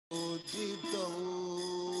चितो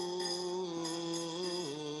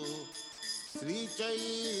श्री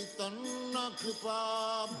चैतन्य कृपा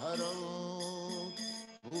भरो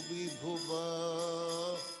भुवि भुव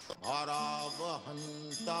भारावहंतारको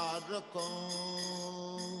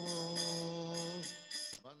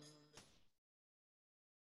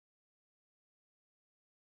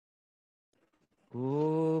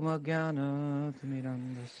ॐ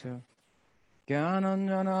अज्ञानतिमिरन्धस्य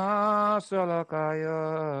ज्ञानञ्जनशलाकय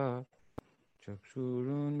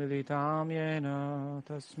चक्षुरुन्मिलितं येन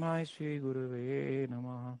तस्मै श्रीगुरवे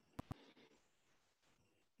नमः।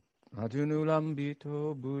 अजनुलम्बितो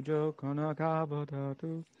भुजौ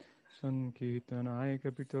कनकावदतु सङ्कीर्तनाय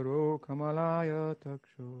कपितरो कमलाय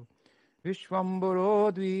तक्षो विश्वम्भरो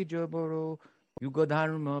द्विजवरो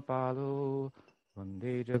युगधर्मपालो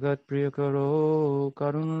वन्दे जगत्प्रियकरो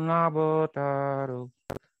करुणावतारो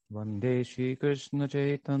वन्दे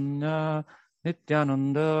श्रीकृष्णचैतन्य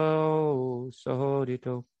नित्यानन्द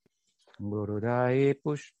सहोदितो गुरुराये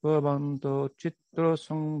पुष्पवन्तो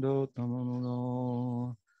चित्रसुन्दो तमनो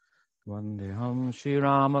वन्देऽहं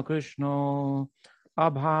श्रीरामकृष्णो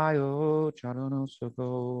अभायो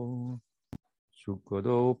चरणसुखो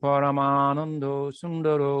सुखदो परमानन्दो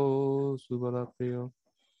सुन्दरो सुबलप्रियो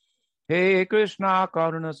हे कृष्णा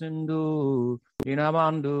करुण सिन्धु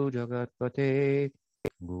दीनबन्धु जगत्पते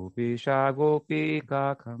गोपीशा गोपिका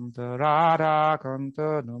कान्त राधा कान्त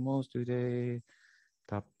नमोस्तुते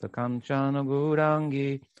तप्त काञ्चन गौराङ्गी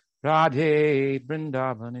राधे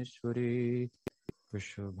वृन्दावनेश्वरी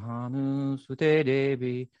वृषभानुसुते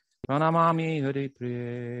देवी प्रणमामि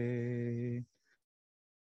हरिप्रिये।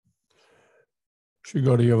 Shri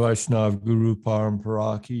Gaudiya Vaishnav Guru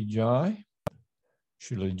Parampara Ki Jai,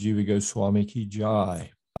 Srila Jiva Goswami Ki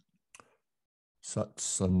Jai, Sat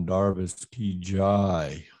Sandarbhas Ki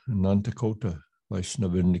Jai, Anantakota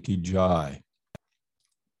Vaishnavinda Ki Jai.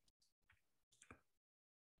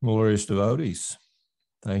 Glorious devotees,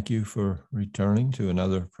 thank you for returning to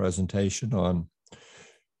another presentation on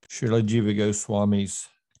Srila Jiva Goswami's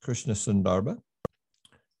Krishna Sandarbha.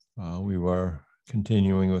 We were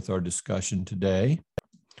continuing with our discussion today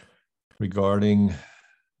regarding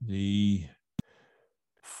the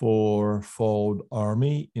fourfold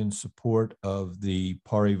army in support of the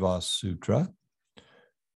Parivas Sutra.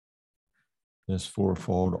 This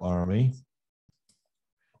fourfold army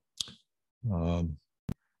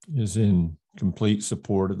is in complete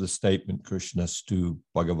support of the statement Krishnastu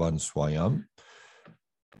Bhagavan Swayam,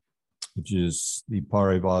 which is the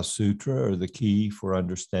Parivas Sutra, or the key for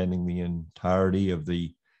understanding the entirety of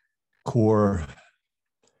the core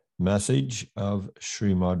message of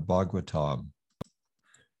Srimad Bhagavatam.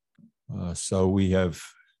 So we have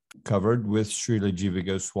covered with Srila Jiva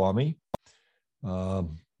Goswami,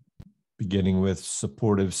 beginning with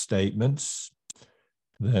supportive statements.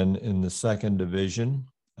 Then in the second division,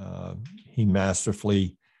 he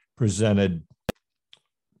masterfully presented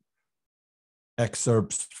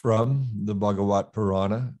excerpts from the Bhagavat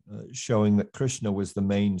Purana, showing that Krishna was the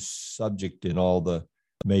main subject in all the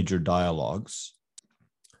major dialogues.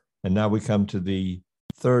 And now we come to the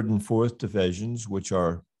third and fourth divisions, which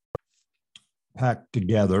are packed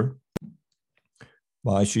together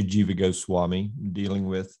by Sri Jiva Goswami, dealing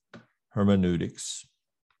with hermeneutics.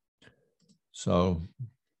 So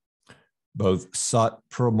both Sat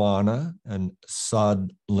Pramana and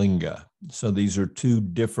Sad Linga. So these are two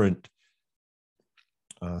different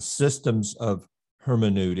systems of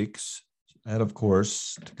hermeneutics. And of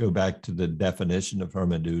course, to go back to the definition of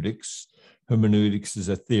hermeneutics, hermeneutics is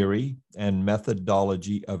a theory and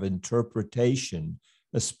methodology of interpretation,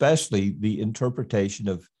 especially the interpretation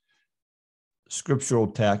of scriptural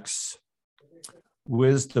texts,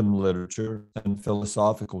 wisdom literature, and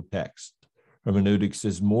philosophical texts. Hermeneutics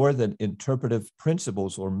is more than interpretive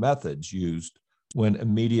principles or methods used when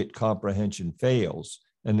immediate comprehension fails,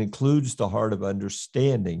 and includes the heart of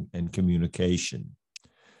understanding and communication.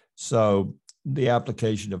 So the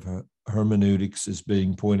application of hermeneutics is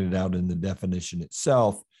being pointed out in the definition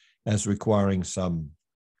itself as requiring some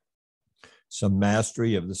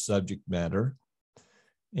mastery of the subject matter.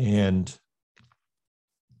 And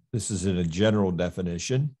this is in a general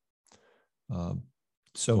definition.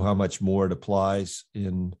 So how much more it applies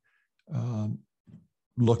in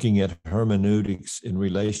looking at hermeneutics in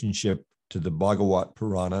relationship to the Bhagavat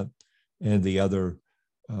Purana and the other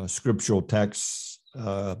scriptural texts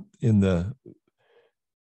in the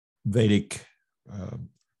Vedic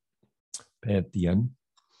pantheon.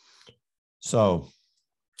 So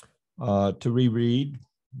to reread,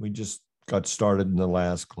 we just got started in the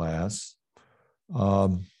last class.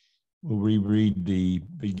 We'll reread the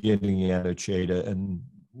beginning Anucheta, and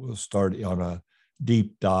we'll start on a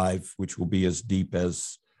deep dive, which will be as deep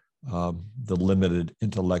as the limited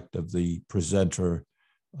intellect of the presenter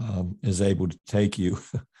is able to take you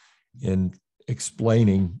in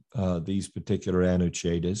explaining these particular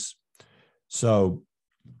Anuchetas. So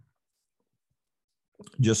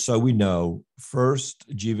just so we know, first,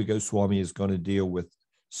 Jiva Goswami is going to deal with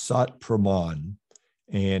Sat Praman,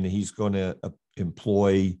 and he's going to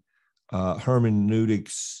employ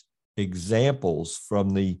hermeneutics examples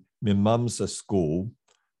from the Mimamsa school.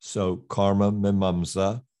 So Karma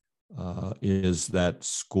Mimamsa is that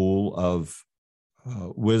school of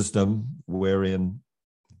wisdom wherein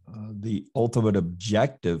the ultimate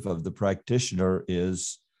objective of the practitioner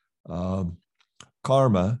is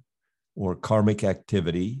karma or karmic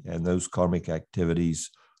activity, and those karmic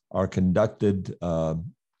activities are conducted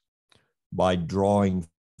by drawing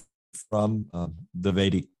from the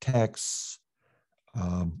Vedic texts,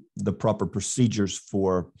 the proper procedures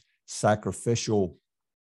for sacrificial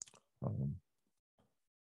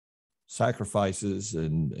sacrifices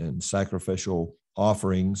and sacrificial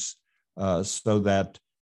offerings, so that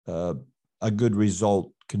a good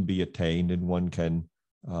result can be attained and one can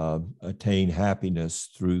attain happiness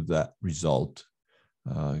through that result,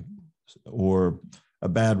 or a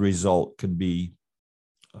bad result can be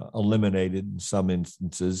eliminated in some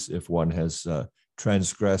instances if one has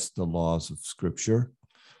transgressed the laws of Scripture.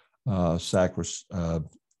 A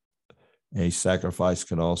sacrifice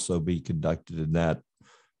can also be conducted in that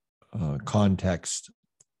context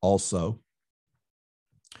also.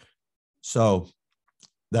 So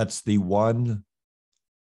that's the one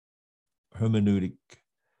hermeneutic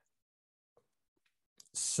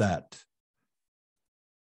set,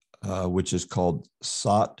 which is called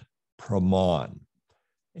Sat Praman.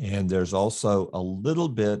 And there's also a little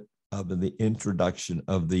bit of the introduction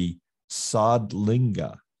of the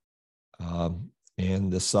Sadlinga.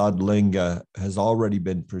 And the Sadlinga has already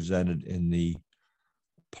been presented in the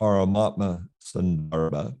Paramatma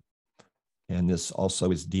Sandarbha. And this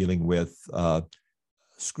also is dealing with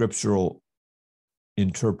scriptural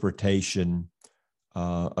interpretation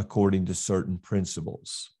according to certain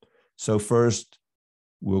principles. So first,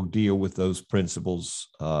 we'll deal with those principles,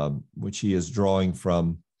 which he is drawing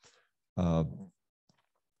from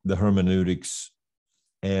the hermeneutics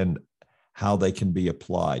and how they can be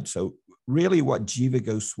applied. So really what Jiva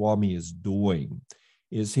Goswami is doing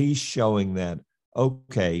is he's showing that,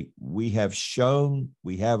 okay, we have a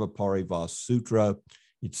Paribhasa Sutra.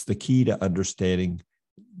 It's the key to understanding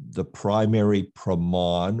the primary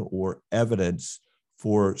praman or evidence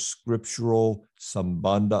for scriptural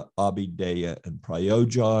sambandha, abhideya, and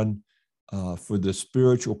prayojan for the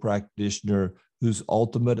spiritual practitioner whose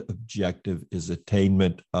ultimate objective is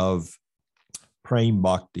attainment of prem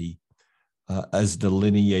bhakti as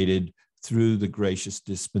delineated through the gracious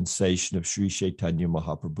dispensation of Sri Chaitanya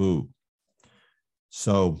Mahaprabhu.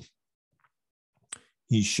 So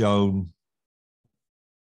he's shown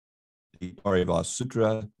the Paribhasa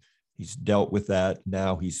Sutra. He's dealt with that.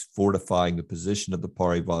 Now he's fortifying the position of the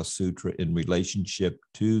Paribhasa Sutra in relationship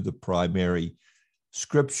to the primary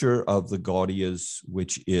scripture of the Gaudiyas,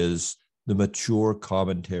 which is the mature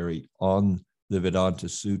commentary on the Vedanta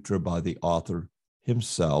Sutra by the author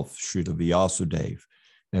himself, Srila Vyasudev.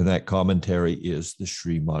 And that commentary is the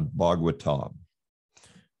Srimad Bhagavatam.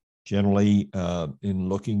 Generally, in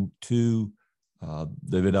looking to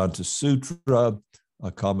the Vedanta Sutra,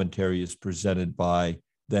 a commentary is presented by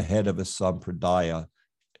the head of a sampradaya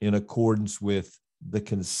in accordance with the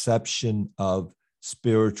conception of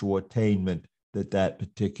spiritual attainment that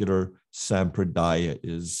particular sampradaya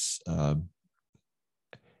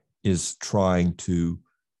is trying to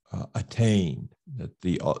attain. That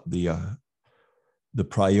the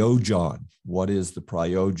prayojan, what is the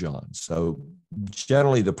prayojan? So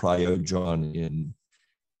generally the prayojan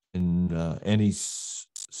in any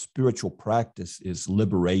spiritual practice is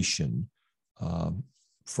liberation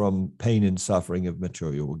from pain and suffering of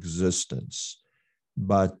material existence.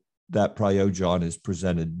 But that prayojan is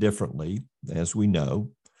presented differently, as we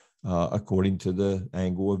know, according to the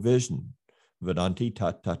angle of vision. Vedanti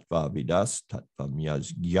tat tattva vidas tattvam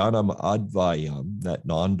yas jnanam advayam, that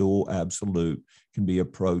non-dual absolute can be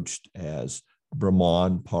approached as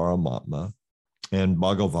Brahman, Paramatma, and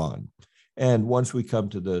Bhagavan. And once we come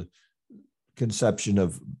to the conception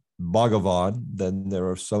of Bhagavan, then there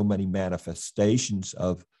are so many manifestations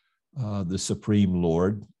of the Supreme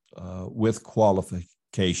Lord with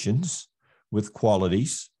qualifications, with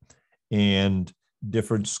qualities, and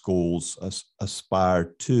different schools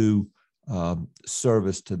aspire to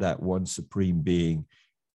service to that one Supreme Being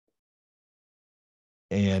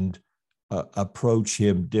and approach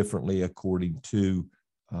him differently according to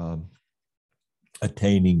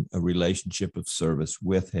attaining a relationship of service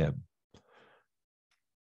with him.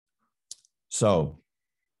 So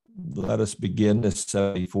let us begin the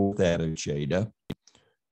 74th Anucheda.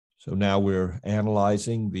 So now we're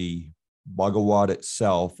analyzing the Bhagavad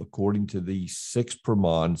itself according to the 6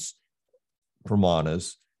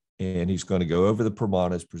 pramanas, and he's going to go over the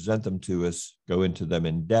pramanas, present them to us, go into them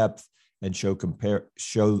in depth, and show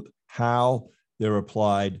how they're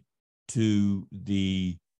applied to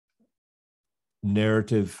the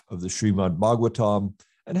narrative of the Srimad Bhagavatam,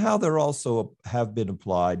 and how they're also have been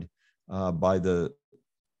applied by the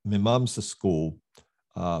Mimamsa school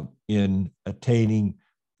in attaining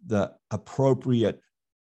the appropriate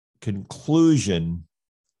conclusion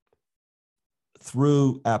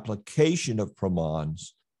through application of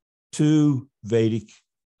pramans to the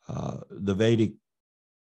Vedic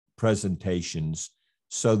presentations,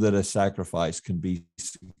 so that a sacrifice can be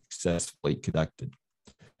successfully conducted.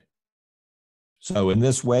 So in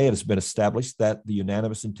this way, it has been established that the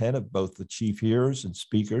unanimous intent of both the chief hearers and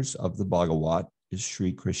speakers of the Bhagavad is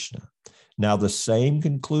Sri Krishna. Now, the same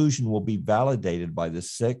conclusion will be validated by the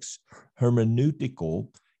 6 hermeneutical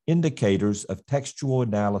indicators of textual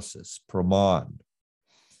analysis, praman,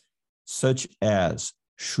 such as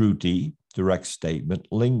Shruti, direct statement,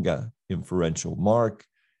 Linga, inferential mark,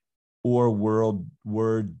 or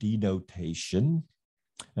word denotation,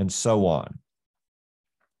 and so on.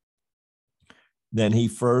 Then he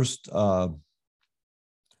first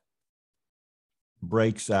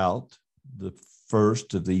breaks out the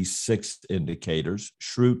first of these 6 indicators,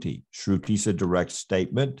 Shruti. Shruti is a direct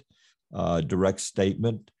statement. Direct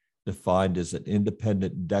statement, defined as an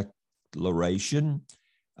independent declaration,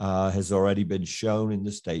 has already been shown in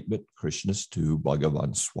the statement, Krishnastu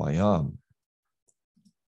Bhagavan Swayam.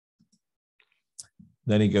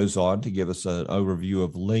 Then he goes on to give us an overview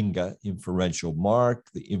of Linga, inferential mark,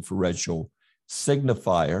 the inferential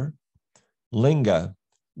signifier. Linga,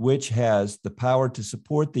 which has the power to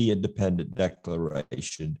support the independent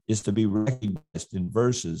declaration, is to be recognized in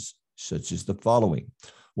verses such as the following.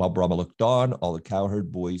 While Brahma looked on, all the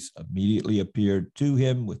cowherd boys immediately appeared to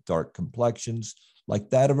him with dark complexions like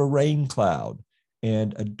that of a rain cloud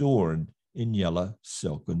and adorned in yellow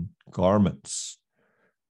silken garments.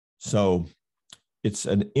 So it's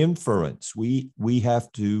an inference. We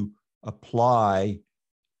have to apply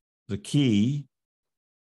the key,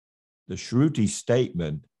 the Shruti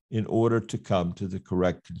statement, in order to come to the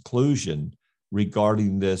correct conclusion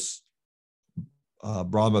regarding this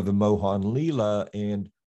Brahma Vimohan Leela and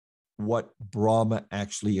what Brahma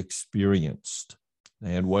actually experienced.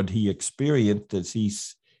 And what he experienced is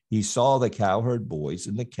he saw the cowherd boys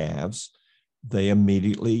and the calves. They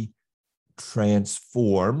immediately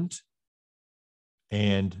transformed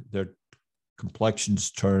and their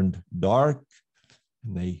complexions turned dark,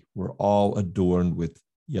 and they were all adorned with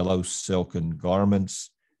yellow silken garments,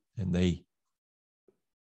 and they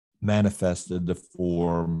manifested the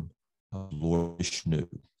form of Lord Vishnu.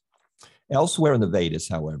 Elsewhere in the Vedas,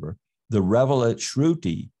 however, the relevant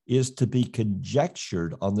Shruti is to be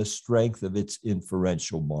conjectured on the strength of its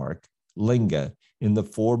inferential mark, Linga, in the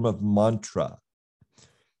form of mantra.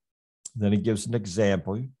 Then he gives an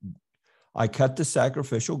example. I cut the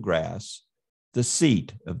sacrificial grass, the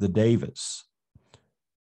seat of the Devas.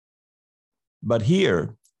 But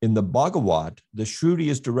here in the Bhagavad, the Shruti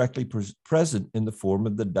is directly present in the form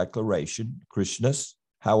of the declaration. Krishna,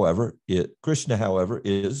 however,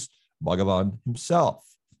 is Bhagavan himself.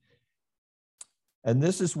 And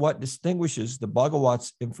this is what distinguishes the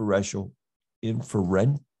Bhagavat's inferential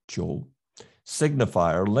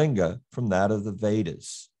signifier, Linga, from that of the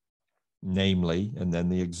Vedas. Namely, and then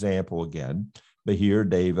the example again, Bahir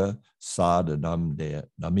Deva Sadhanam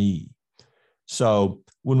Nami. So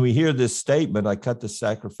when we hear this statement, I cut the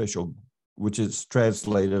sacrificial, which is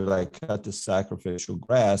translated, I cut the sacrificial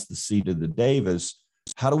grass, the seed of the Devas,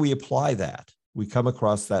 how do we apply that? We come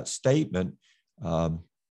across that statement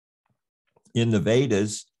in the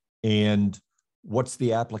Vedas, and what's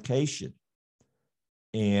the application?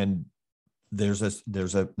 And there's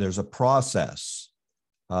a process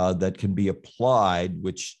that can be applied,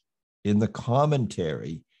 which in the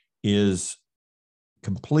commentary is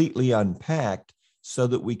completely unpacked so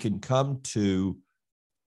that we can come to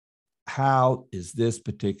how is this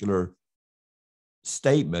particular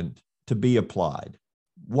statement to be applied?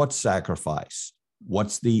 What sacrifice?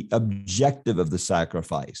 What's the objective of the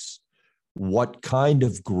sacrifice? What kind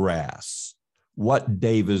of grass? What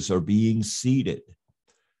devas are being seeded?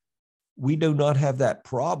 We do not have that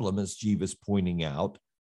problem, as Jiva's pointing out,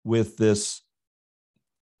 with this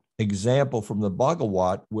example from the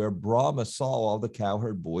Bhagavad, where Brahma saw all the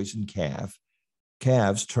cowherd boys and calf,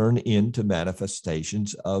 calves turn into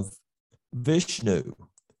manifestations of Vishnu,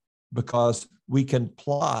 because we can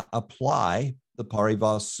apply the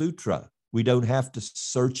Paribhasa Sutra. We don't have to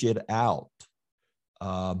search it out.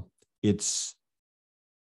 It's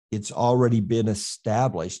already been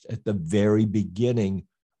established at the very beginning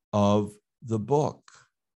of the book.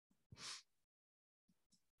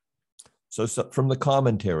 So from the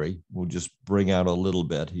commentary, we'll just bring out a little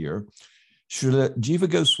bit here. Srila Jiva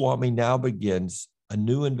Goswami now begins a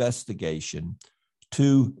new investigation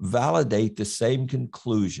to validate the same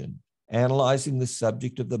conclusion, analyzing the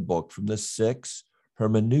subject of the book from the 6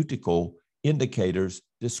 hermeneutical indicators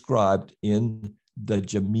described in the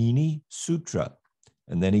Jaimini Sutra.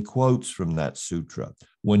 And then he quotes from that sutra.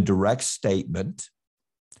 When direct statement,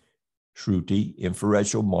 Shruti,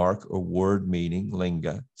 inferential mark or word meaning,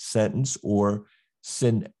 linga, sentence or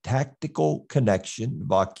syntactical connection,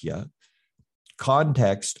 vakya,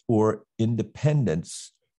 context or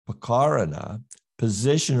independence, pakarana,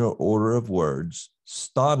 position or order of words,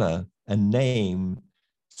 sthana, and name,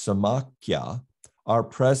 samakya, are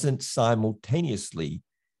present simultaneously,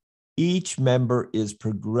 each member is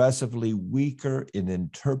progressively weaker in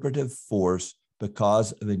interpretive force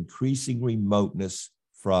because of increasing remoteness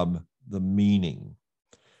from the meaning.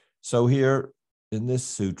 So here in this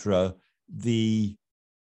sutra, the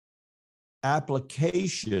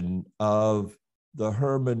application of the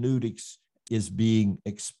hermeneutics is being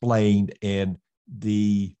explained, and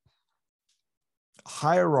the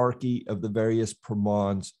hierarchy of the various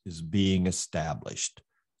pramans is being established,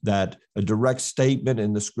 that a direct statement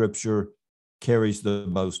in the scripture carries the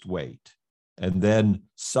most weight. And then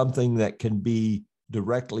something that can be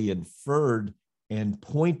directly inferred and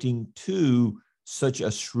pointing to such a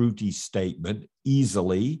Shruti statement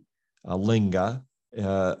easily, linga,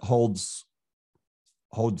 holds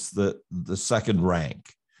the second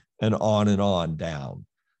rank, and on down.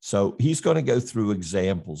 So he's going to go through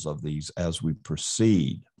examples of these as we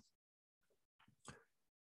proceed.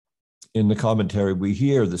 In the commentary, we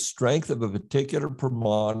hear the strength of a particular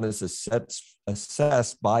praman is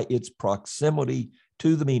assessed by its proximity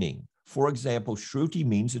to the meaning. For example, Shruti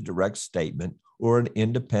means a direct statement or an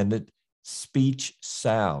independent speech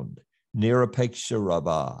sound,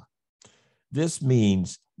 nirapeksharava. This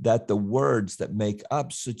means that the words that make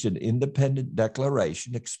up such an independent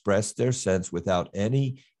declaration express their sense without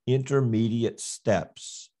any intermediate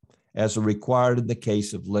steps, as required in the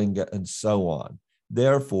case of linga and so on.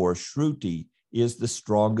 Therefore, Shruti is the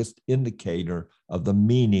strongest indicator of the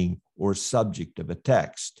meaning or subject of a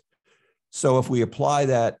text. So if we apply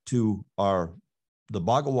that to the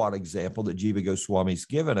Bhagavat example that Jiva Goswami's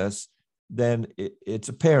given us, then it's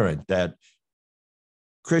apparent that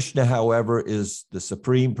Krishna, however, is the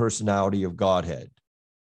Supreme Personality of Godhead.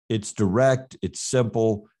 It's direct, it's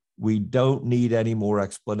simple. We don't need any more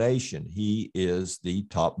explanation. He is the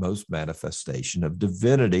topmost manifestation of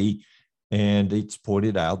divinity, and it's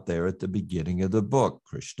pointed out there at the beginning of the book,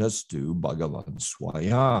 Krishnastu Bhagavan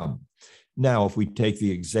Swayam. Now, if we take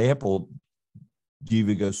the example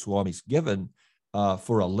Jiva Goswami's given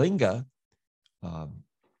for a linga,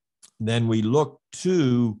 then we look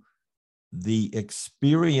to the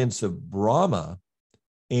experience of Brahma,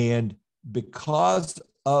 and because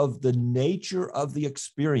of the nature of the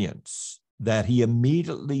experience, that he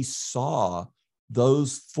immediately saw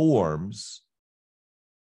those forms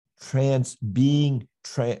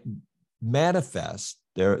manifest,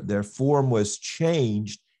 their form was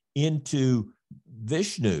changed into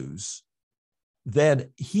Vishnu's,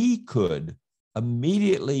 then he could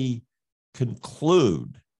immediately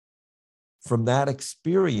conclude from that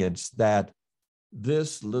experience that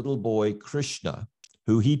this little boy, Krishna,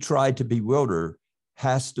 who he tried to bewilder,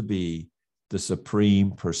 has to be the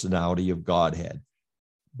Supreme Personality of Godhead.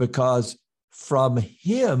 Because from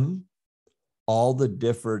him,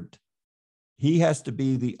 he has to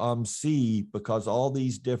be the Amsi, because all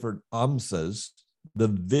these different Amsas, the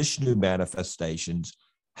Vishnu manifestations,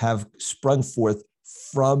 have sprung forth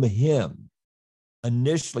from him,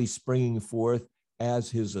 initially springing forth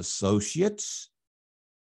as his associates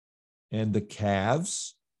and the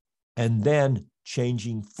calves, and then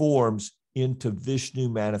changing forms into Vishnu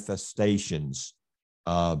manifestations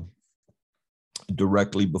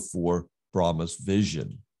directly before Brahma's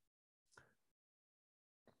vision.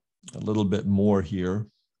 A little bit more here.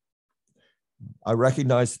 I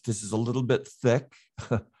recognize that this is a little bit thick,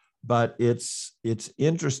 but it's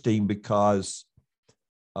interesting because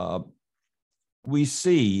we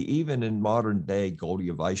see, even in modern day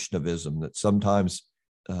Gaudiya Vaishnavism, that sometimes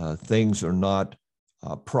things are not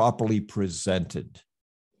properly presented.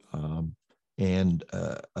 And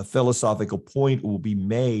a philosophical point will be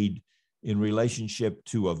made in relationship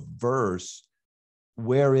to a verse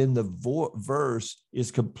wherein the verse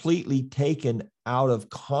is completely taken out of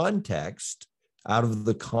context, out of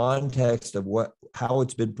the context of how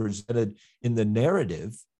it's been presented in the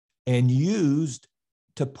narrative, and used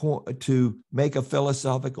to make a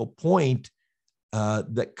philosophical point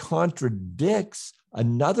that contradicts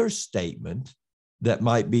another statement that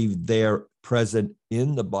might be there present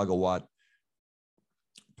in the Bhagavad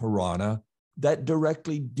Purana that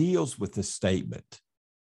directly deals with the statement.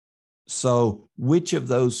 So which of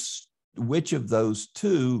those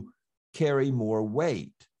two carry more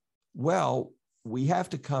weight? Well, we have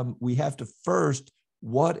to first,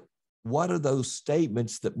 what are those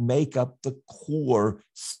statements that make up the core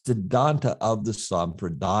siddhanta of the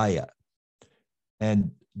Sampradaya?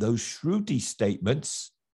 And those Shruti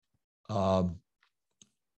statements, one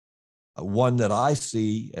that I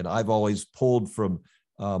see, and I've always pulled from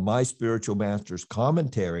my spiritual master's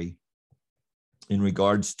commentary in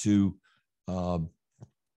regards to the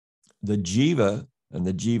jiva and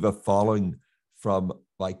the jiva following from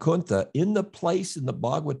Vaikuntha, in the place in the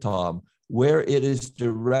Bhagavatam where it is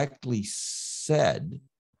directly said,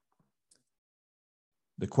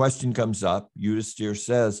 the question comes up, Yudhisthira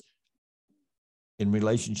says, in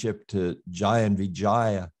relationship to Jaya and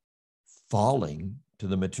Vijaya falling to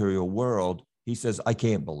the material world, he says, I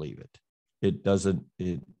can't believe it. It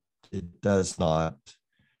does not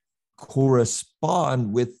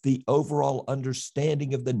correspond with the overall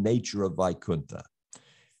understanding of the nature of Vaikuntha.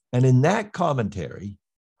 And in that commentary,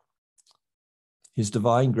 His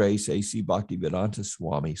Divine Grace, A.C. Bhaktivedanta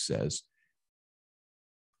Swami says,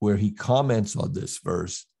 where he comments on this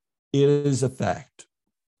verse, it is a fact.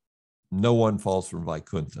 No one falls from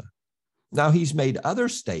Vaikuntha. Now, he's made other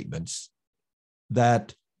statements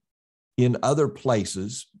that in other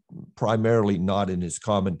places, primarily not in his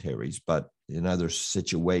commentaries, but in other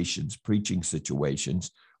situations, preaching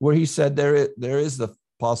situations, where he said there is the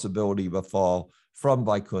possibility of a fall from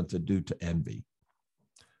Vaikuntha due to envy.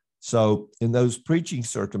 So in those preaching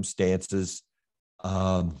circumstances,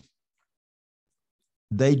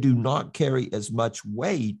 they do not carry as much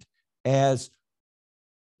weight as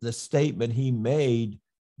the statement he made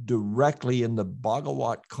directly in the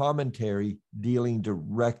Bhagavat commentary dealing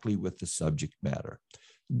directly with the subject matter.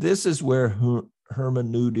 This is where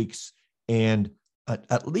hermeneutics and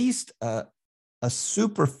at least a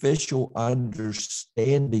superficial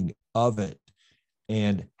understanding of it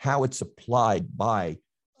and how it's applied by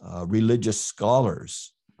religious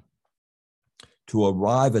scholars to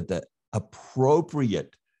arrive at the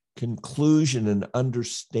appropriate conclusion and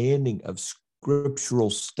understanding of scriptural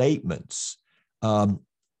statements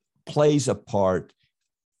plays a part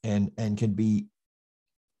and can be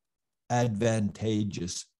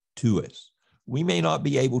advantageous to us. We may not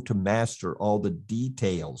be able to master all the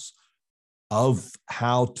details of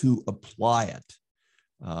how to apply it,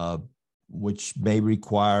 which may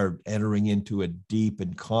require entering into a deep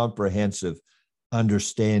and comprehensive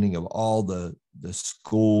understanding of all the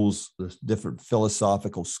schools, the different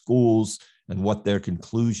philosophical schools, and what their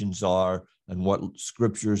conclusions are, and what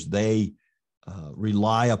scriptures they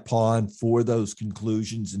rely upon for those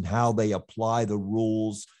conclusions, and how they apply the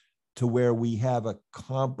rules to where we have a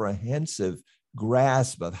comprehensive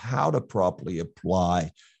grasp of how to properly apply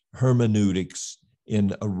hermeneutics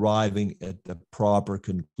in arriving at the proper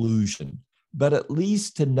conclusion. But at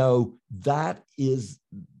least to know that is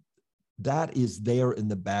there in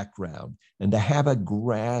the background, and to have a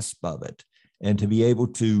grasp of it, and to be able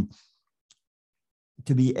to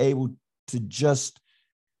just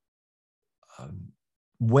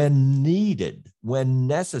when needed, when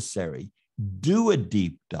necessary, do a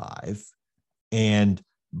deep dive and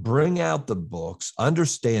bring out the books,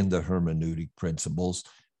 understand the hermeneutic principles.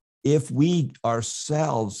 If we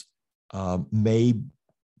ourselves may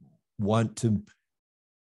want to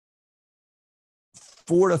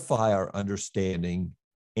fortify our understanding,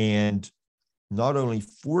 and not only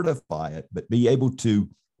fortify it, but be able to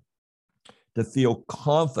feel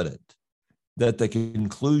confident that the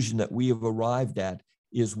conclusion that we have arrived at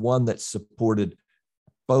is one that's supported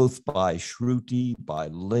both by Shruti, by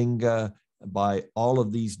Linga, by all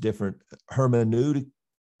of these different hermeneutic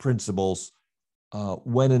principles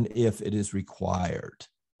when and if it is required.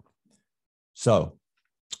 So,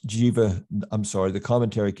 the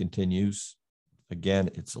commentary continues. Again,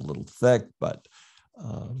 it's a little thick, but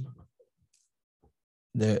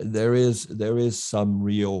there is some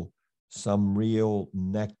real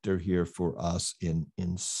nectar here for us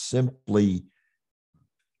in simply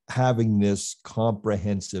having this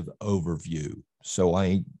comprehensive overview. So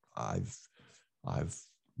I've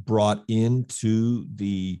brought into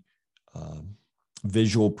the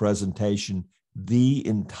visual presentation the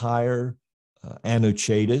entire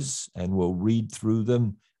Anuchetas, and we'll read through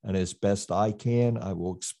them. And as best I can, I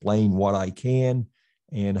will explain what I can.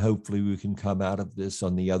 And hopefully we can come out of this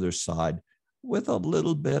on the other side with a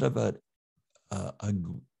little bit of a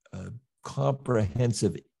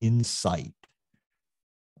comprehensive insight.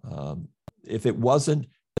 If it wasn't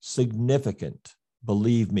significant,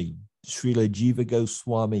 believe me, Srila Jiva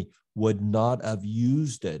Goswami would not have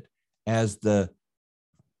used it as the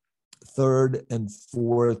third and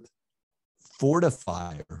fourth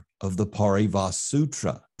fortifier of the Parivas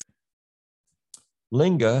Sutra.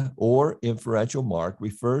 Linga, or inferential mark,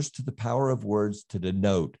 refers to the power of words to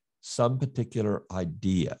denote some particular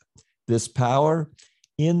idea. This power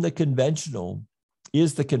is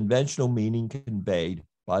the conventional meaning conveyed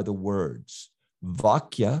by the words.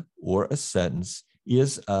 Vakya, or a sentence,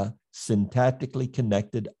 is a syntactically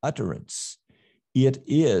connected utterance. It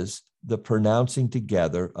is the pronouncing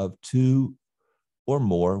together of two or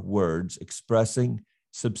more words expressing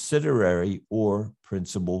subsidiary or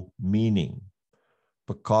principal meaning.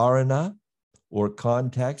 Pakarana, or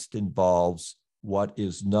context, involves what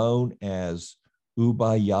is known as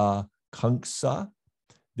ubaya kanksa,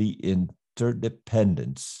 the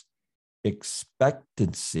interdependence,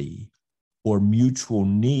 expectancy, or mutual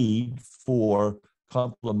need for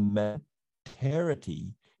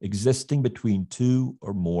complementarity existing between two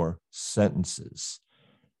or more sentences.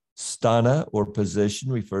 Sthana, or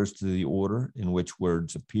position, refers to the order in which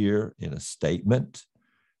words appear in a statement.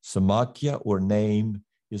 Samakya, or name,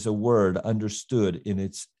 is a word understood in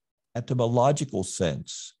its etymological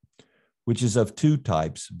sense, which is of two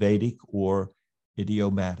types, Vedic or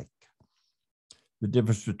idiomatic. The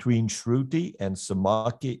difference between Shruti and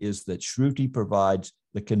Samakya is that Shruti provides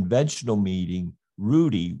the conventional meaning,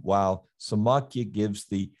 Ruti, while Samakya gives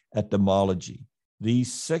the etymology.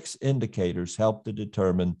 These 6 indicators help to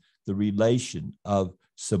determine the relation of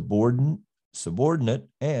subordinate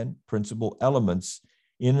and principal elements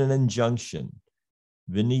in an injunction,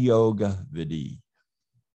 Viniyoga Vidi.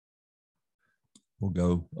 We'll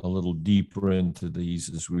go a little deeper into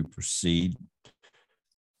these as we proceed.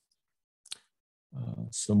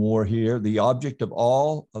 Some more here. The object of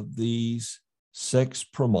all of these 6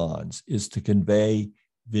 pramans is to convey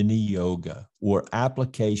Viniyoga, or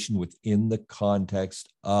application within the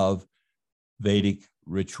context of Vedic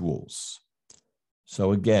rituals.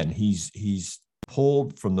 So again, he's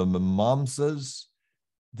pulled from the Mimamsas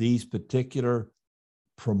these particular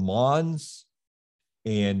pramans,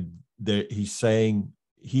 and he's saying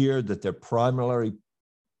here that their primary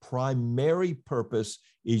purpose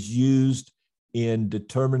is used in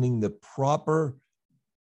determining the proper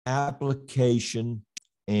application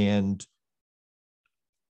in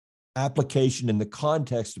the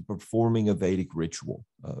context of performing a Vedic ritual,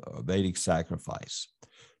 a Vedic sacrifice.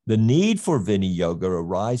 The need for Viniyoga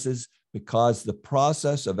arises because the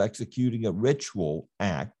process of executing a ritual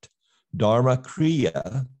act, dharma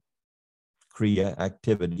kriya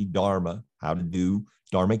activity, dharma, how to do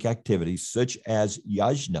dharmic activities, such as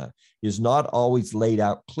yajna, is not always laid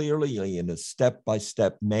out clearly in a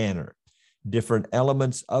step-by-step manner. Different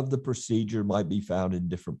elements of the procedure might be found in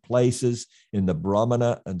different places in the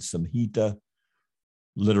Brahmana and Samhita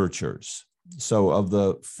literatures. So of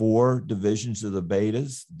the 4 divisions of the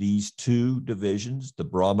Vedas, these 2 divisions, the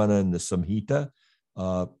Brahmana and the Samhita,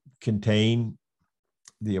 contain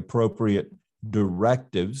the appropriate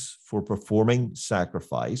directives for performing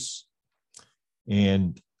sacrifice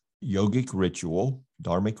and yogic ritual,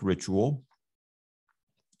 dharmic ritual.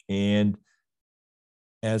 And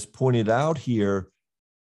as pointed out here,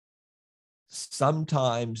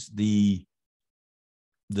 sometimes the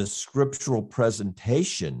scriptural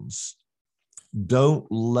presentations don't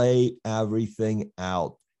lay everything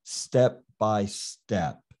out step by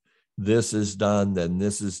step. This is done, then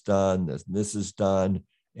this is done, then this is done,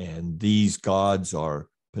 and these gods are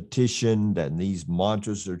petitioned, and these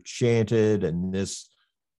mantras are chanted, and this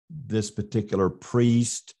particular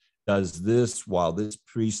priest does this while this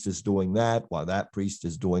priest is doing that, while that priest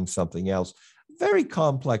is doing something else. Very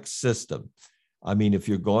complex system. I mean, if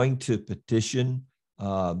you're going to petition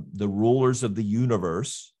the rulers of the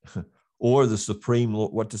universe or the supreme,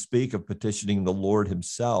 what to speak of petitioning the Lord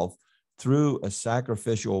himself through a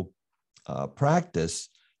sacrificial practice,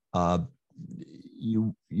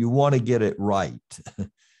 you want to get it right.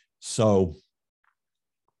 So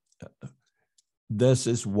this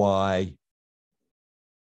is why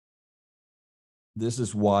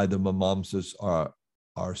the Mimamsas are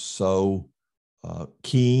so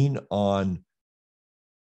keen on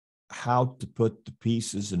how to put the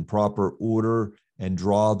pieces in proper order and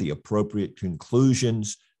draw the appropriate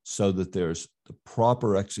conclusions so that there's the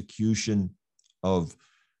proper execution of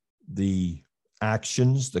the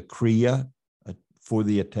actions, the kriya, for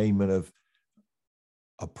the attainment of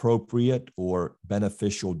appropriate or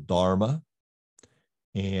beneficial dharma.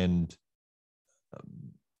 And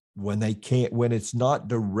when it's not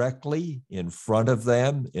directly in front of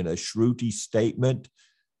them in a Shruti statement,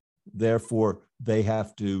 therefore they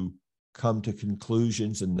have to come to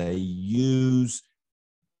conclusions, and they use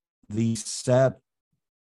this set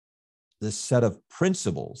of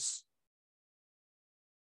principles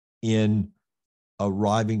in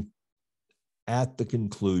arriving at the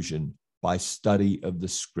conclusion by study of the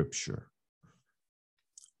scripture.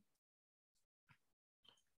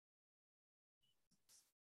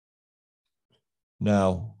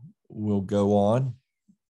 Now we'll go on.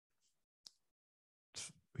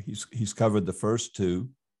 He's covered the first two,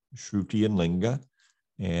 Shruti and Linga,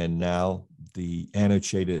 and now the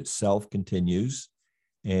Anucheta itself continues,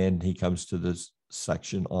 and he comes to this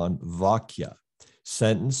section on Vakya,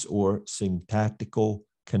 sentence or syntactical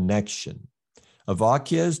connection. A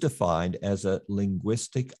Vakya is defined as a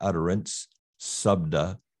linguistic utterance,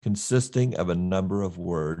 sabda, consisting of a number of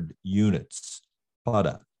word units,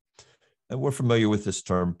 pada. And we're familiar with this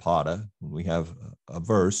term pada. When we have a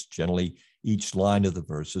verse, generally each line of the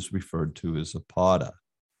verse is referred to as a pada.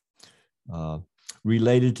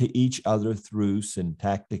 Related to each other through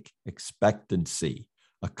syntactic expectancy,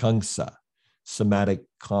 akanksa, somatic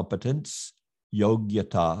competence,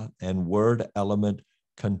 yogyata, and word element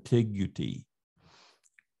contiguity,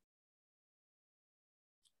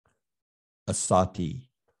 asati,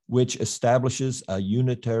 which establishes a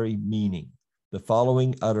unitary meaning. The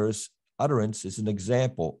following utterance is an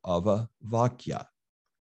example of a vakya.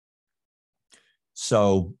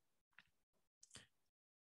 So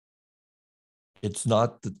it's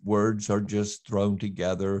not that words are just thrown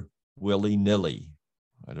together willy-nilly.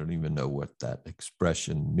 I don't even know what that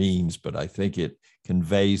expression means, but I think it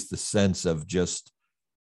conveys the sense of just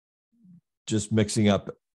mixing up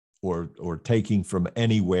or taking from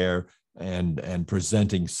anywhere and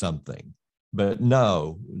presenting something. But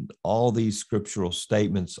no, all these scriptural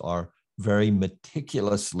statements are very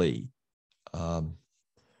meticulously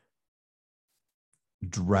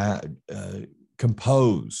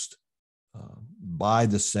composed by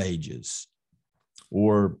the sages,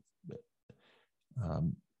 or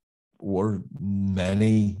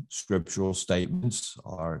many scriptural statements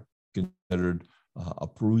are considered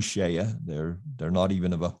apurusheya. They're not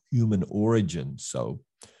even of a human origin, so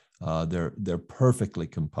they're perfectly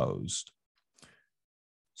composed.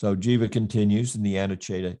 So Jiva continues in the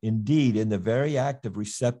Anucheta, indeed, in the very act of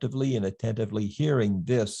receptively and attentively hearing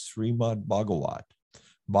this Srimad Bhagavat,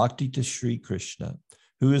 Bhakti to Sri Krishna,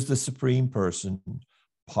 who is the Supreme Person,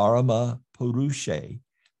 Parama Purushe,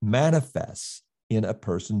 manifests in a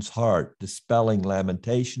person's heart, dispelling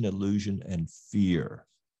lamentation, illusion, and fear.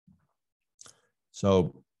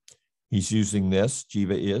 So he's using this,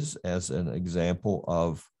 Jiva is, as an example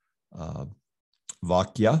of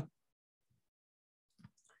Vakya.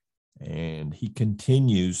 And he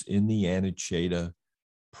continues in the Anucheta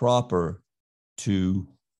proper to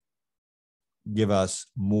give us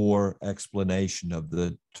more explanation of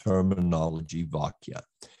the terminology Vakya.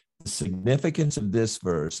 The significance of this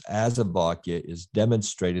verse as a Vakya is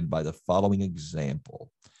demonstrated by the following example.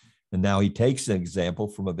 And now he takes an example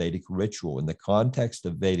from a Vedic ritual. In the context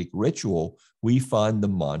of Vedic ritual, we find the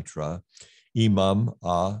mantra, Imam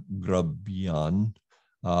agrabhyan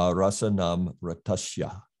rasanam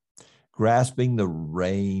ratasya, grasping the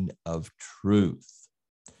rein of truth.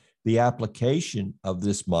 The application of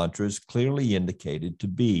this mantra is clearly indicated to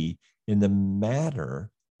be in the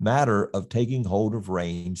matter of taking hold of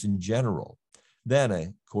reins in general.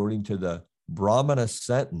 Then, according to the Brahmana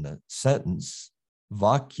sentence,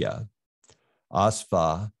 Vakya,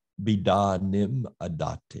 Asva Bidanim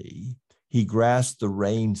Adati, he grasped the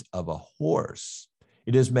reins of a horse.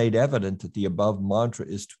 It is made evident that the above mantra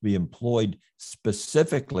is to be employed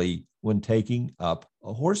specifically when taking up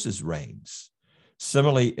a horse's reins.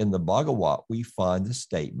 Similarly, in the Bhagavat, we find the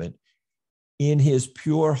statement, in his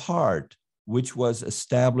pure heart, which was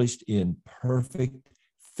established in perfect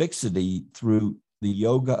fixity through the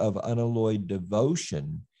yoga of unalloyed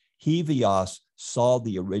devotion, he, Vyas, saw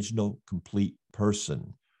the original complete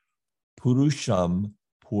person, Purusham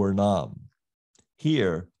Purnam.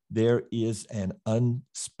 Here, there is an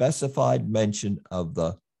unspecified mention of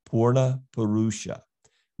the Purna Purusha.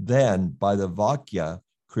 Then, by the Vakya,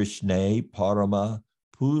 Krishna Parama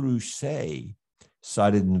Purushe,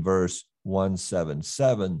 cited in verse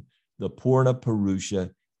 177, the Purna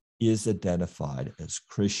Purusha is identified as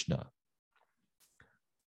Krishna.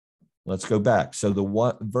 Let's go back. So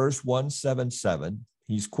verse 177,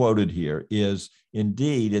 he's quoted here, is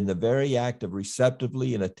indeed in the very act of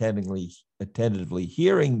receptively and attentively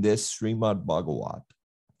hearing this Srimad Bhagavat,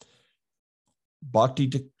 Bhakti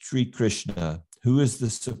to Sri Krishna, who is the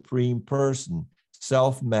supreme person,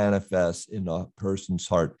 self-manifests in a person's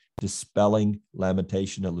heart, dispelling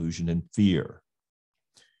lamentation, illusion, and fear.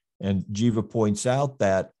 And Jiva points out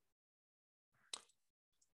that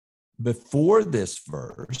before this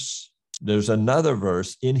verse, there's another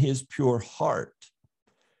verse, in his pure heart,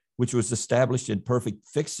 which was established in perfect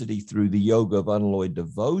fixity through the yoga of unalloyed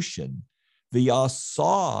devotion. Vyasa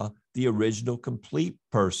saw the original complete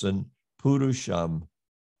person, Purusham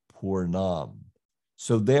Purnam.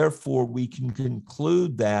 So therefore, we can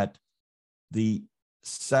conclude that the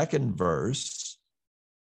second verse,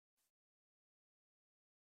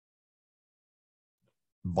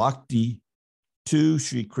 Bhakti to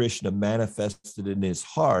Sri Krishna manifested in his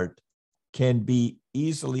heart, can be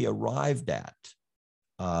easily arrived at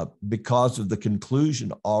because of the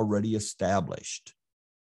conclusion already established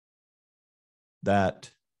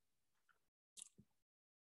that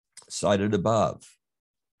cited above.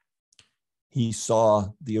 He saw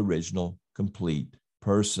the original complete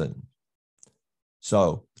person.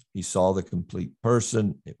 So he saw the complete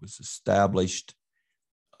person. It was established,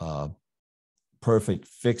 perfect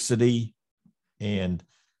fixity, and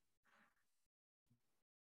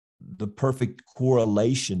the perfect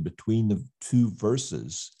correlation between the two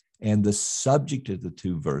verses and the subject of the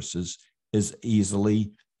two verses is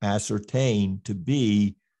easily ascertained to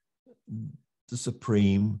be the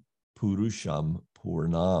supreme Purusham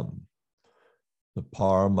Purnam, the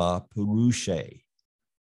Parama Purushe.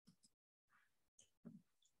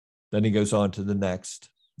 Then he goes on to the next,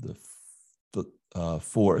 the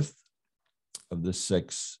fourth of the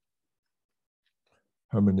six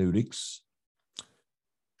hermeneutics: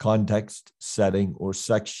 context, setting, or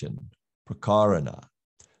section, prakarana.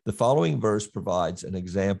 The following verse provides an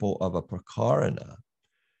example of a prakarana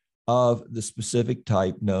of the specific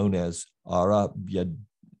type known as arabhyadita,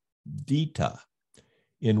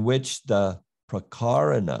 in which the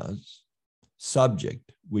prakarana's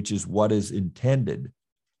subject, which is what is intended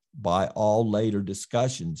by all later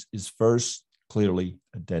discussions, is first clearly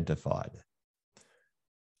identified.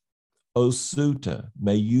 O Sutta,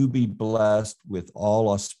 may you be blessed with all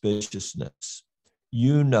auspiciousness.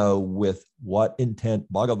 You know with what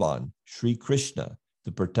intent Bhagavan, Sri Krishna,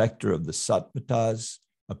 the protector of the Sattvatas,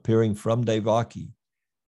 appearing from Devaki,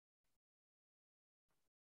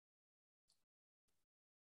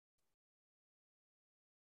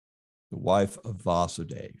 the wife of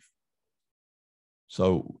Vasudeva.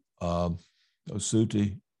 So, O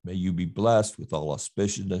Sutta, may you be blessed with all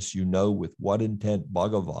auspiciousness. You know with what intent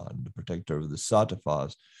Bhagavan, the protector of the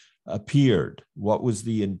Sattvatas, appeared. What was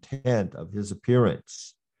the intent of his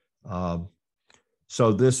appearance?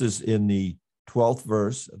 So this is in the 12th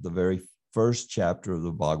verse of the very first chapter of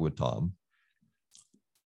the Bhagavatam.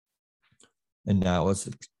 And now it's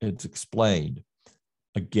explained.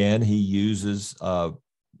 Again, he uses an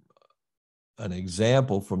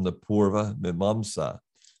example from the Purva Mimamsa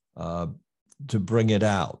to bring it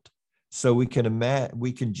out. So we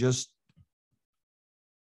can just,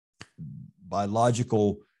 by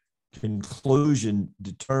logical conclusion,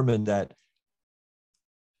 determine that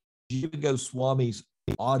Jiva Goswami's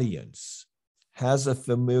audience has a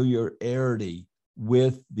familiarity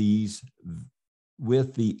with the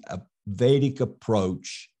Vedic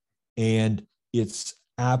approach and its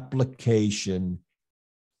application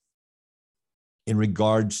in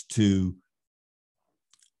regards to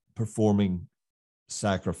performing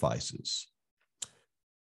sacrifices.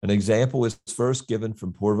 An example is first given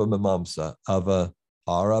from Purva Mimamsa of a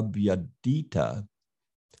Arabhyadita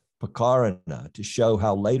Prakarana to show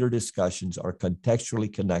how later discussions are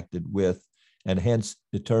contextually connected with and hence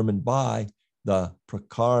determined by the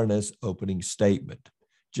Prakarana's opening statement.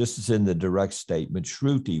 Just as in the direct statement,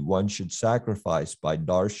 Shruti, one should sacrifice by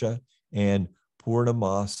Darsha and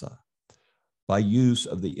Purnamasa. By use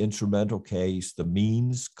of the instrumental case, the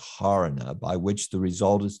means karana by which the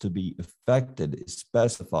result is to be effected is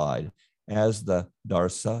specified as the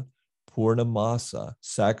Darsa Purnamasa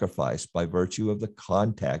sacrifice by virtue of the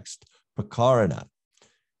context prakarana.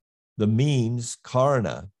 The means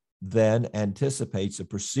karana then anticipates a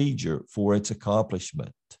procedure for its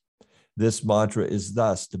accomplishment. This mantra is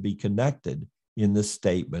thus to be connected in the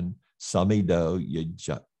statement Samido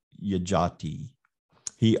Yajati.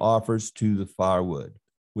 He offers to the firewood,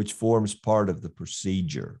 which forms part of the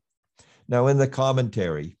procedure. Now, in the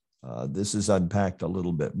commentary, this is unpacked a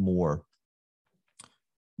little bit more.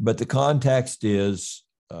 But the context is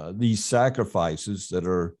these sacrifices that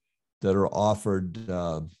are that are offered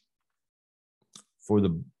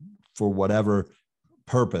for whatever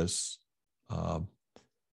purpose.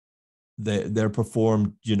 They're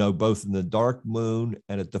performed, both in the dark moon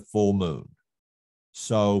and at the full moon.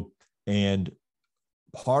 So, and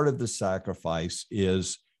part of the sacrifice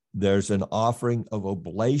is there's an offering of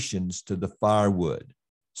oblations to the firewood.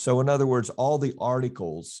 So in other words, all the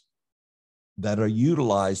articles that are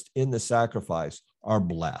utilized in the sacrifice are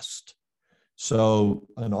blessed. So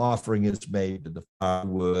an offering is made to the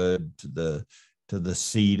firewood, to the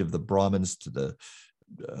seed of the Brahmins, to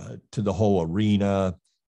the whole arena,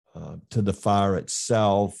 to the fire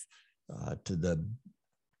itself, to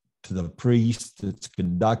the priest that's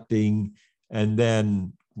conducting, and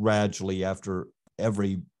then gradually after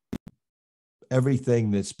everything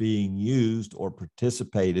that's being used or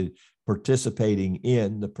participating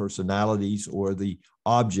in, the personalities or the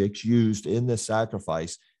objects used in the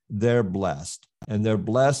sacrifice, they're blessed. And they're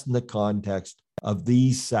blessed in the context of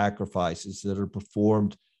these sacrifices that are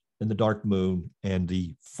performed in the dark moon and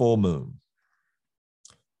the full moon.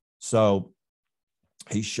 So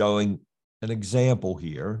he's showing an example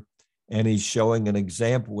here, and he's showing an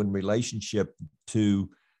example in relationship to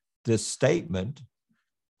this statement,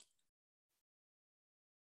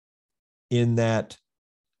 in that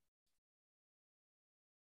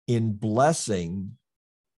in blessing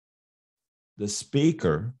the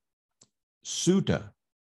speaker, Sutta,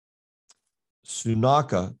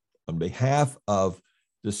 Sunaka, on behalf of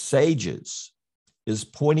the sages, is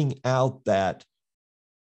pointing out that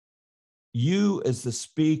you as the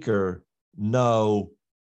speaker know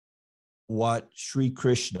what Sri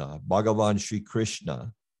Krishna, Bhagavan Sri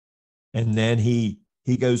Krishna, and then he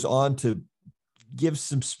goes on to give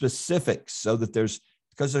some specifics so that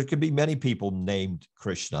because there could be many people named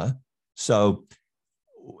Krishna. So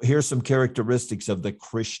here's some characteristics of the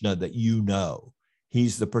Krishna that you know.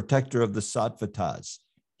 He's the protector of the Sattvatas.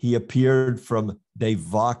 He appeared from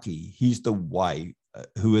Devaki. He's the wife,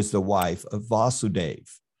 who is the wife of Vasudeva.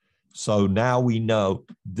 So now we know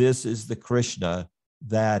this is the Krishna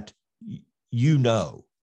that you know.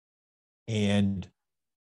 And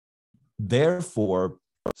therefore,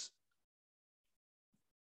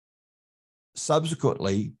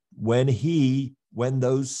 subsequently, when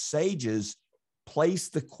those sages place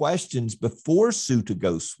the questions before Sutta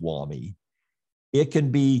Goswami, it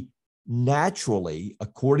can be naturally,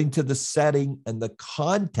 according to the setting and the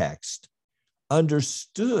context,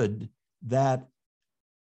 understood that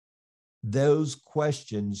those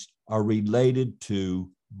questions are related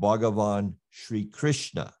to Bhagavan Sri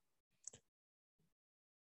Krishna.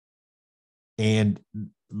 And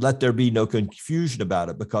let there be no confusion about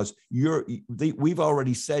it, because we've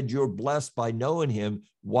already said you're blessed by knowing him.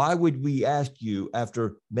 Why would we ask you,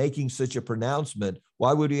 after making such a pronouncement,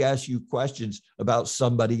 why would we ask you questions about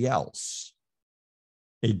somebody else?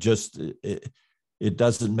 It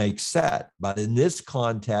doesn't make sense. But in this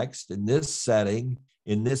context, in this setting,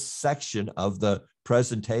 in this section of the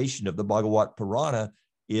presentation of the Bhagavat Purana,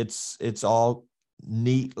 it's all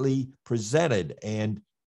neatly presented, and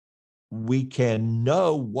we can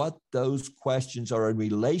know what those questions are in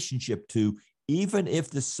relationship to, even if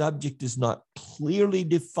the subject is not clearly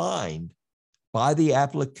defined by the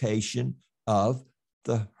application of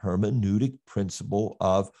the hermeneutic principle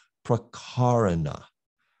of prakarana.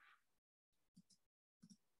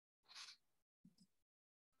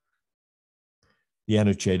 The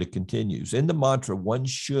Anucheta continues. In the mantra, one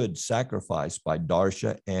should sacrifice by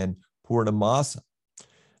darsha and purnamasa.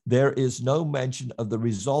 There is no mention of the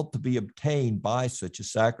result to be obtained by such a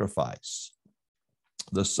sacrifice,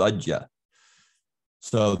 the sadhya.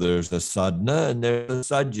 So there's a sadhana and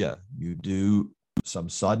there's a sadhya. You do some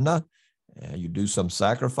sadhana, you do some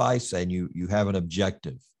sacrifice, and you have an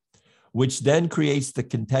objective, which then creates the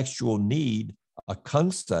contextual need,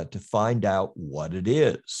 akanksa, to find out what it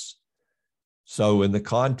is. So in the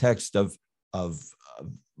context of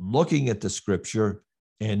looking at the scripture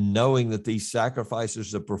and knowing that these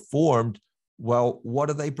sacrifices are performed, well, what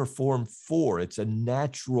are they performed for? It's a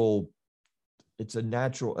natural,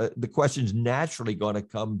 the question's naturally going to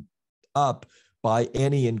come up by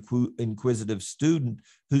any inquisitive student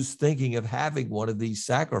who's thinking of having one of these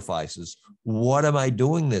sacrifices. What am I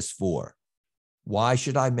doing this for? Why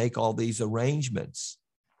should I make all these arrangements?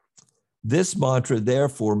 This mantra,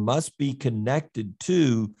 therefore, must be connected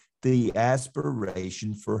to the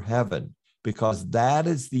aspiration for heaven, because that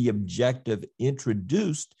is the objective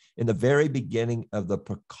introduced in the very beginning of the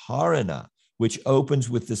prakarana, which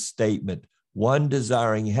opens with the statement, one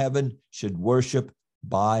desiring heaven should worship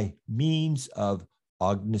by means of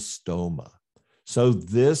agnistoma. So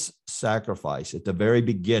this sacrifice at the very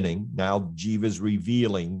beginning, now Jiva is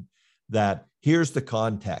revealing that here's the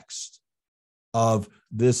context of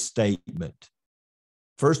this statement.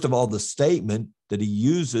 First of all, the statement that he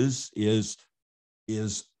uses is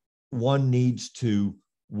one needs to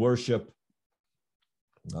worship,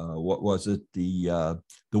 what was it? The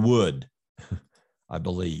wood, I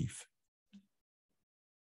believe.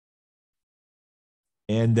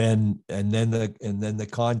 And then the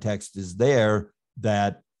context is there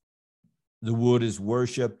that the wood is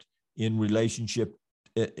worshipped in relationship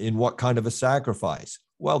in what kind of a sacrifice?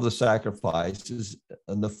 Well, the sacrifice is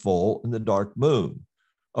in the full and the dark moon.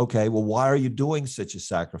 Okay, well, why are you doing such a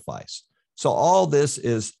sacrifice? So all this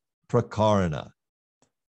is prakarana.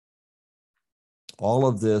 All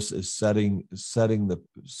of this is setting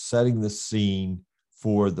the scene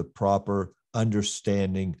for the proper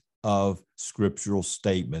understanding of scriptural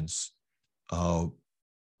statements,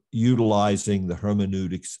 utilizing the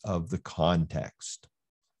hermeneutics of the context.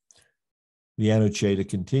 The Anucheta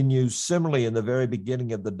continues. Similarly, in the very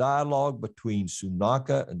beginning of the dialogue between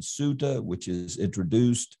Sunaka and Sutta, which is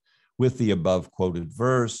introduced with the above quoted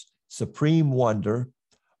verse, supreme wonder,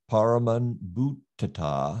 Paraman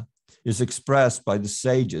Bhuttata, is expressed by the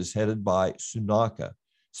sages headed by Sunaka,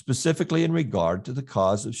 specifically in regard to the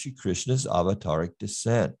cause of Sri Krishna's avataric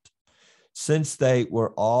descent. Since they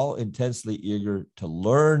were all intensely eager to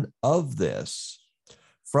learn of this,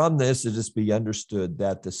 from this it is to be understood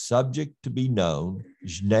that the subject to be known,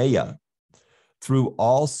 Jnaya, through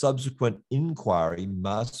all subsequent inquiry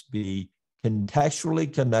must be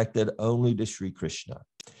contextually connected only to Sri Krishna.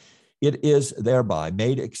 It is thereby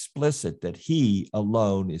made explicit that he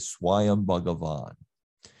alone is Swayam Bhagavan.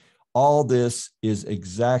 All this is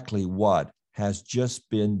exactly what has just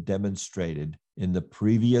been demonstrated in the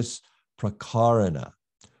previous prakarana,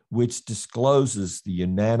 which discloses the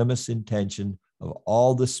unanimous intention of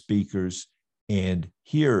all the speakers and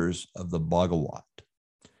hearers of the Bhagavat.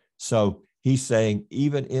 So he's saying,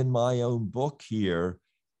 even in my own book here,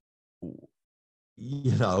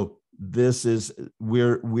 this is,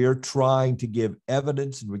 we're trying to give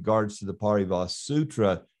evidence in regards to the Parivas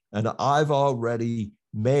Sutra, and I've already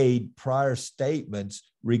made prior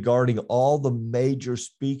statements regarding all the major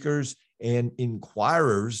speakers and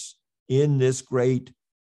inquirers in this great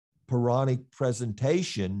Puranic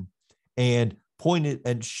presentation, and pointed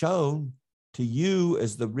and shown to you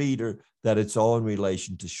as the reader that it's all in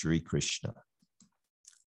relation to Sri Krishna.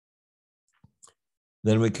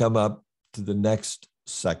 Then we come up to the next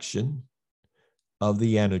section of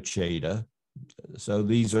the Anucheta. So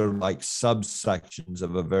these are like subsections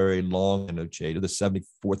of a very long Anucheta, the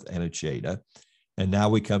 74th Anucheta. And now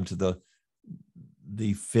we come to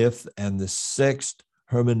the fifth and the sixth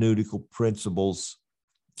hermeneutical principles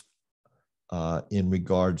in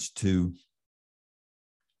regards to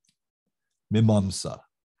Mimamsa.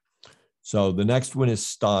 So the next one is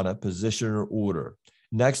sthana, position or order.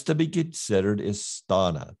 Next to be considered is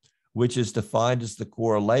sthana, which is defined as the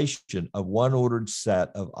correlation of one ordered set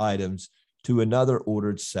of items to another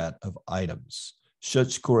ordered set of items.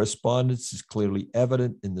 Such correspondence is clearly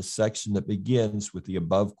evident in the section that begins with the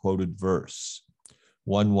above quoted verse,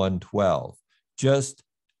 1.1.12, just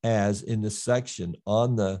as in the section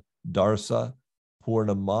on the Darsa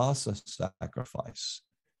Purnamasa sacrifice.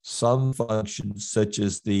 Some functions, such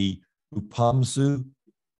as the Upamsu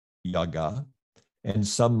Yaga, and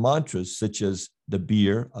some mantras, such as the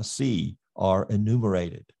Bir Asi, are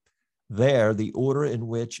enumerated. There, the order in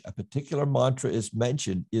which a particular mantra is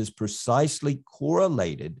mentioned is precisely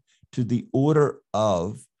correlated to the order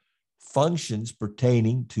of functions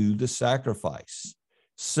pertaining to the sacrifice.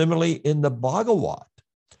 Similarly, in the Bhagavat,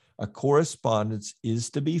 a correspondence is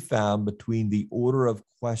to be found between the order of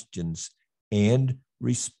questions and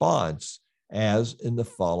response, as in the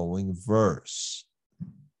following verse.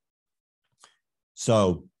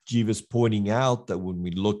 So Jiva's pointing out that when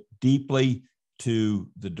we look deeply to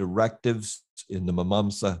the directives in the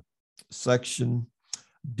Mimamsa section,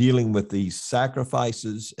 dealing with these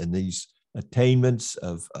sacrifices and these attainments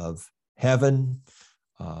of heaven,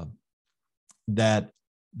 that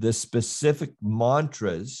the specific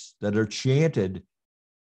mantras that are chanted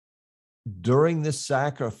during the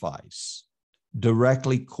sacrifice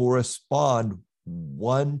directly correspond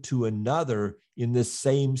one to another in the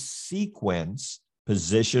same sequence,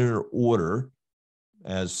 position, or order,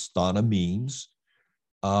 as sthana means.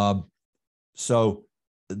 So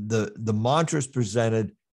the mantras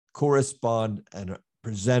presented correspond and are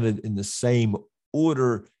presented in the same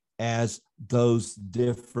order as those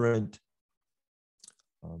different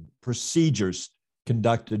procedures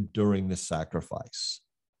conducted during the sacrifice.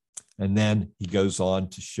 And then he goes on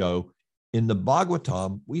to show in the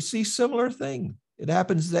Bhagavatam, we see similar thing. It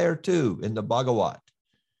happens there too in the Bhagavat.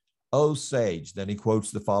 O sage, then he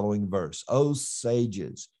quotes the following verse, O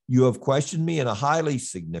sages, you have questioned me in a highly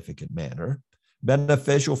significant manner,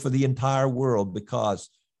 beneficial for the entire world, because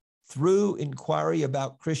through inquiry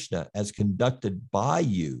about Krishna as conducted by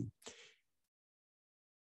you,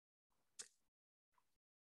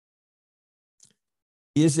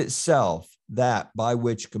 is itself that by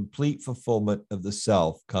which complete fulfillment of the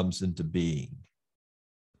self comes into being.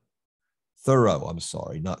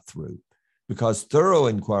 Because thorough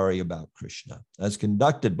inquiry about Krishna, as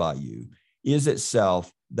conducted by you, is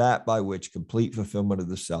itself that by which complete fulfillment of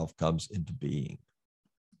the self comes into being.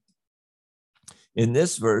 In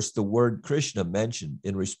this verse, the word Krishna mentioned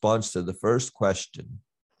in response to the first question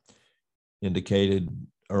indicated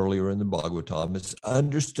earlier in the Bhagavatam is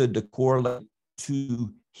understood to correlate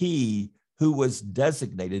to he who was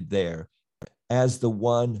designated there as the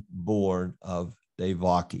one born of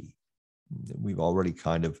Devaki. We've already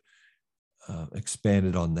kind of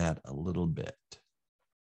expanded on that a little bit.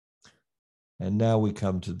 And now we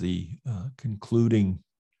come to the concluding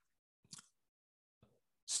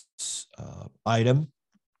item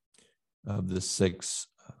of the 6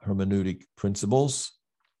 hermeneutic principles.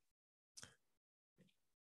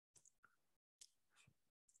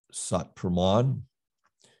 Sat Praman,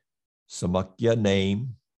 Samakya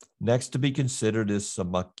name. Next to be considered is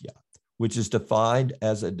Samakya, which is defined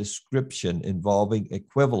as a description involving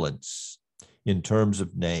equivalence in terms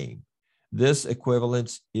of name. This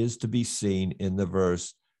equivalence is to be seen in the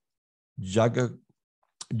verse Jagrahe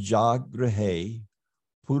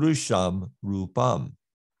Purusham Rupam,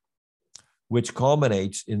 which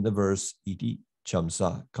culminates in the verse Iti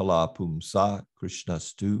Chamsa Kala Pumsa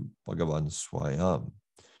Krishnastu Bhagavan Swayam.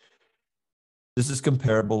 This is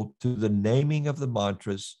comparable to the naming of the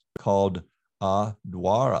mantras called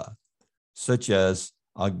Adwara, such as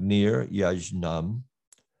Agnir Yajnam,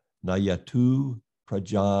 Nayatu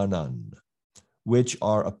Prajanan, which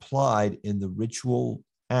are applied in the ritual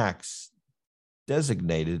acts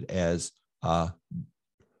designated as Adwarya.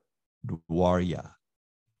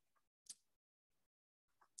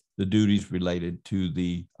 The duties related to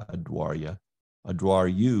the Adwaryu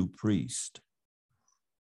priest.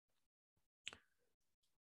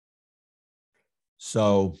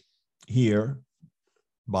 So here,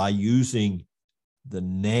 by using the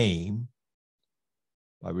name,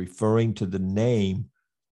 by referring to the name,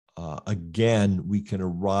 again, we can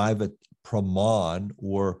arrive at praman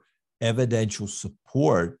or evidential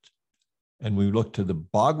support. And we look to the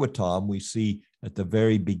Bhagavatam, we see at the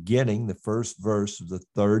very beginning, the first verse of the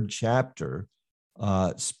 3rd chapter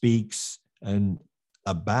speaks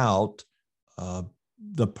about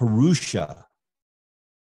the Purusha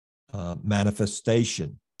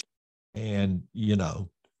manifestation. And,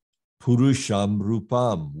 Purusham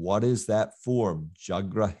Rupam, what is that form?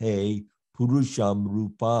 Jagrahe Purusham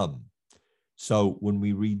Rupam. So when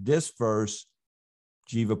we read this verse,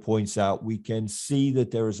 Jiva points out, we can see that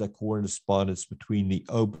there is a correspondence between the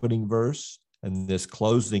opening verse and this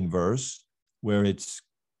closing verse, where it's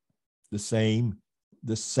the same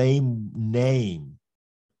name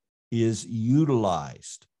is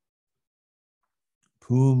utilized.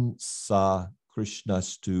 Pum sa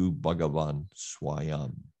Krishnastu Bhagavan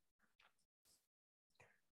Swayam.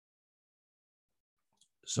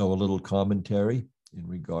 So a little commentary in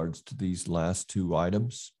regards to these last 2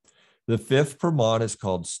 items. The 5th praman is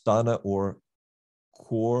called sthana or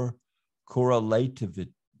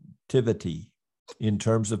correlativity in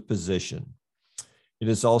terms of position. It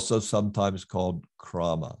is also sometimes called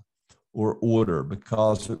krama or order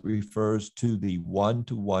because it refers to the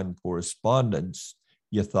one-to-one correspondence,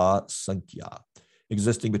 yatha sankhya,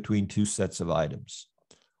 existing between 2 sets of items.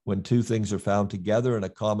 When 2 things are found together in a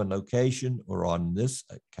common location or on this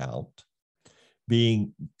account,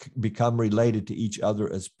 become related to each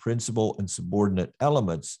other as principal and subordinate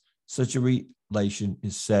elements, such a relation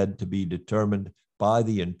is said to be determined by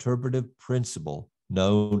the interpretive principle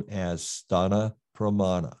known as sthana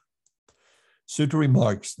pramana. Sutta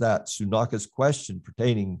remarks that Sunaka's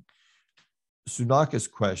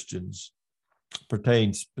questions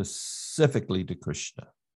pertain specifically to Krishna.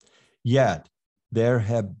 Yet, there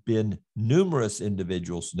have been numerous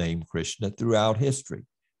individuals named Krishna throughout history.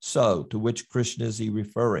 So, to which Krishna is he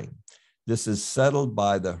referring? This is settled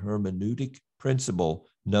by the hermeneutic principle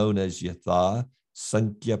known as Yatha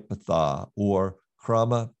Sankhya Patha or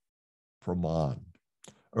Krama Praman.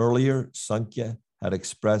 Earlier, Sankhya had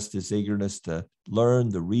expressed his eagerness to learn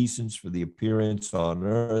the reasons for the appearance on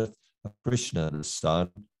earth of Krishna, the son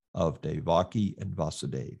of Devaki and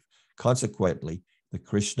Vasudeva. Consequently, the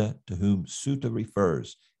Krishna to whom Sutta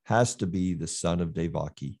refers has to be the son of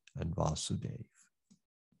Devaki and Vasudeva.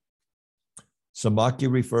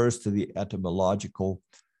 Samakya refers to the etymological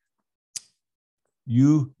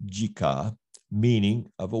yujika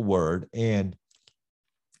meaning of a word, and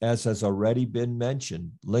as has already been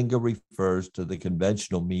mentioned, linga refers to the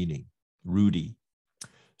conventional meaning, rudi.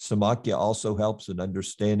 Samakya also helps in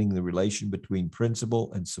understanding the relation between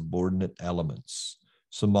principal and subordinate elements.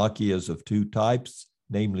 Samakya is of two types,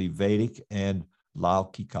 namely Vedic and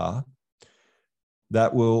Laukika,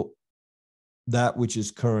 that which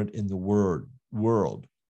is current in the world.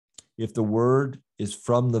 If the word is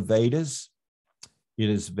from the Vedas, it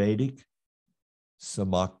is Vedic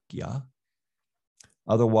Samakya.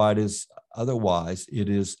 Otherwise, it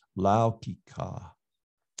is Laukika.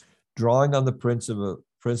 Drawing on the principle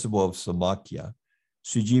of Samakya,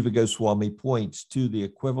 Sri Jiva Goswami points to the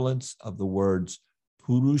equivalence of the words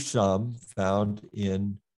Purusham found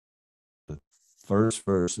in the first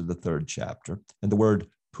verse of the 3rd chapter and the word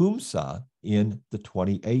Pumsa in the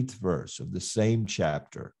 28th verse of the same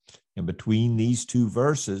chapter. And between these two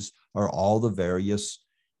verses are all the various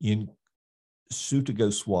in Sutta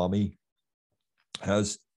Goswami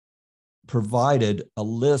has provided a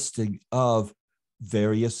listing of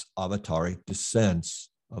various avataric descents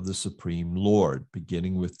of the Supreme Lord,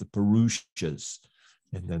 beginning with the Purushas,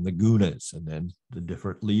 and then the Gunas, and then the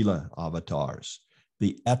different Leela avatars.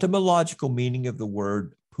 The etymological meaning of the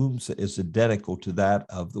word Pumsa is identical to that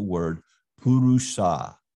of the word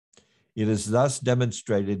Purusha. It is thus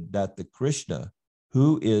demonstrated that the Krishna,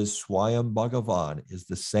 who is Swayam Bhagavan, is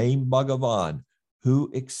the same Bhagavan who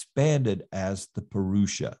expanded as the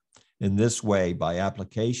Purusha. In this way, by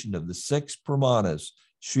application of the 6 pramanas,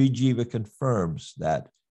 Sri Jiva confirms that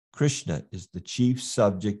Krishna is the chief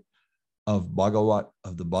subject of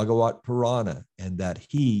the Bhagavat Purana, and that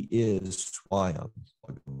he is Swayam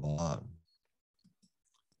Bhagavan.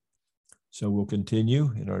 So we'll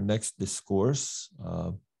continue in our next discourse,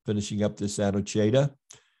 finishing up this Anucheta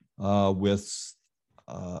with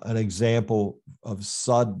an example of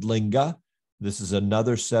Sadlinga. This is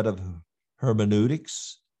another set of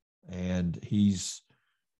hermeneutics, and he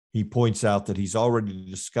points out that he's already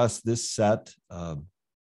discussed this set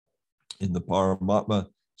in the Paramatma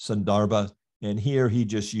Sandarbha, and here he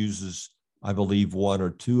just uses, I believe, 1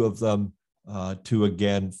 or 2 of them to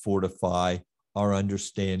again fortify our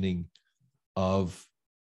understanding of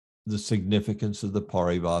the significance of the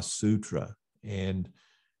Paribhasa Sutra. And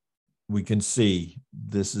we can see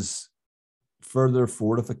this is further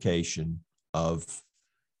fortification of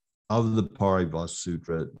the Paribhasa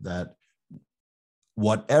Sutra, that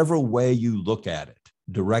whatever way you look at it,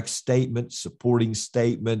 direct statements, supporting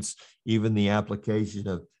statements, even the application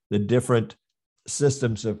of the different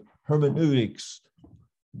systems of hermeneutics,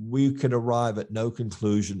 we can arrive at no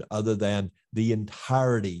conclusion other than the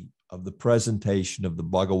entirety of the presentation of the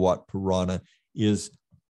Bhagavat Purana is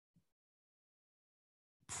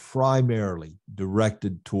primarily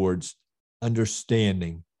directed towards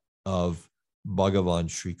understanding of Bhagavan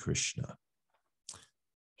Sri Krishna.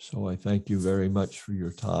 So I thank you very much for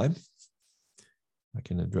your time. I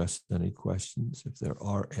can address any questions if there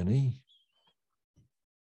are any.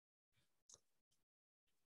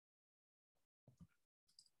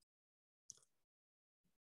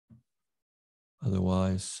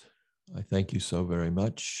 Otherwise, I thank you so very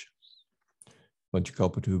much.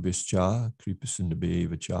 Vanchakalpatubhischa,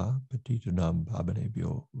 kripasindabhevacha, patitanam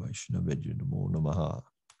pavanebhyo, vaishnavajya namo namaha.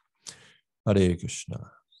 Hare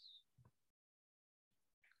Krishna.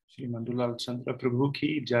 Shri Mandulal Chandra Prabhu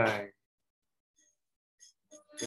ki jai.